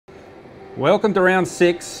Welcome to round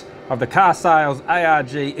 6 of the Car Sales ARG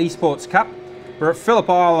eSports Cup. We're at Phillip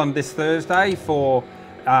Island this Thursday for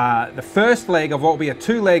the first leg of what will be a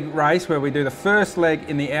 2-leg race, where we do the first leg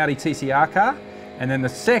in the Audi TCR car and then the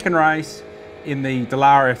second race in the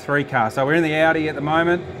Dallara F3 car. So we're in the Audi at the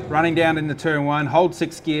moment, running down into turn 1, hold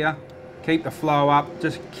 6th gear, keep the flow up,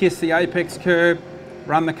 just kiss the apex curb,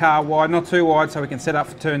 run the car wide, not too wide so we can set up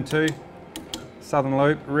for turn 2. Southern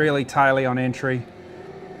loop, really taily on entry.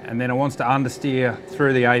 And then it wants to understeer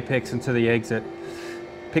through the apex and to the exit.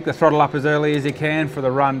 Pick the throttle up as early as you can for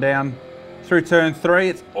the run down through turn 3.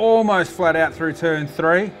 It's almost flat out through turn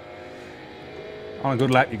 3. On a good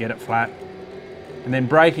lap you get it flat. And then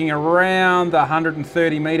braking around the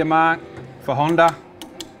 130 metre mark for Honda.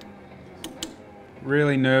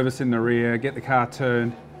 Really nervous in the rear, get the car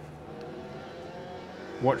turned.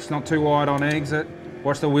 Watch not too wide on exit.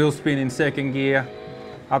 Watch the wheel spin in 2nd gear.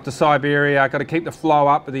 Up to Siberia, got to keep the flow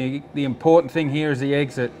up, but the important thing here is the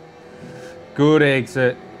exit. Good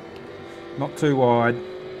exit, not too wide.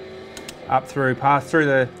 Up through, pass through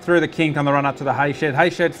the kink on the run up to the hay shed. Hay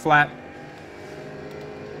shed flat.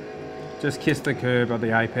 Just kiss the curb of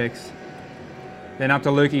the apex. Then up to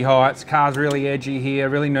Lukey Heights. Car's really edgy here,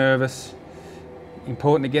 really nervous.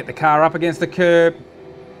 Important to get the car up against the curb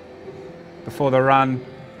before the run,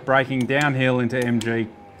 braking downhill into MG.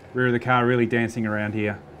 Rear of the car really dancing around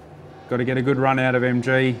here. Got to get a good run out of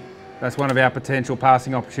MG. That's one of our potential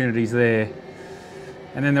passing opportunities there.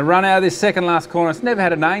 And then the run out of this second last corner. It's never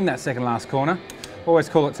had a name, that second last corner. Always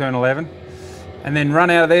call it turn 11. And then run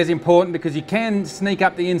out of there is important because you can sneak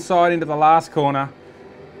up the inside into the last corner,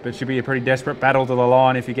 but it should be a pretty desperate battle to the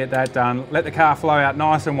line if you get that done. Let the car flow out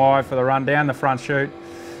nice and wide for the run down the front chute.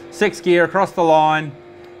 6th gear across the line.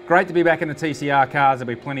 Great to be back in the TCR cars.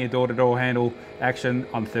 There'll be plenty of door-to-door handle action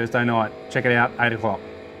on Thursday night. Check it out, 8 o'clock.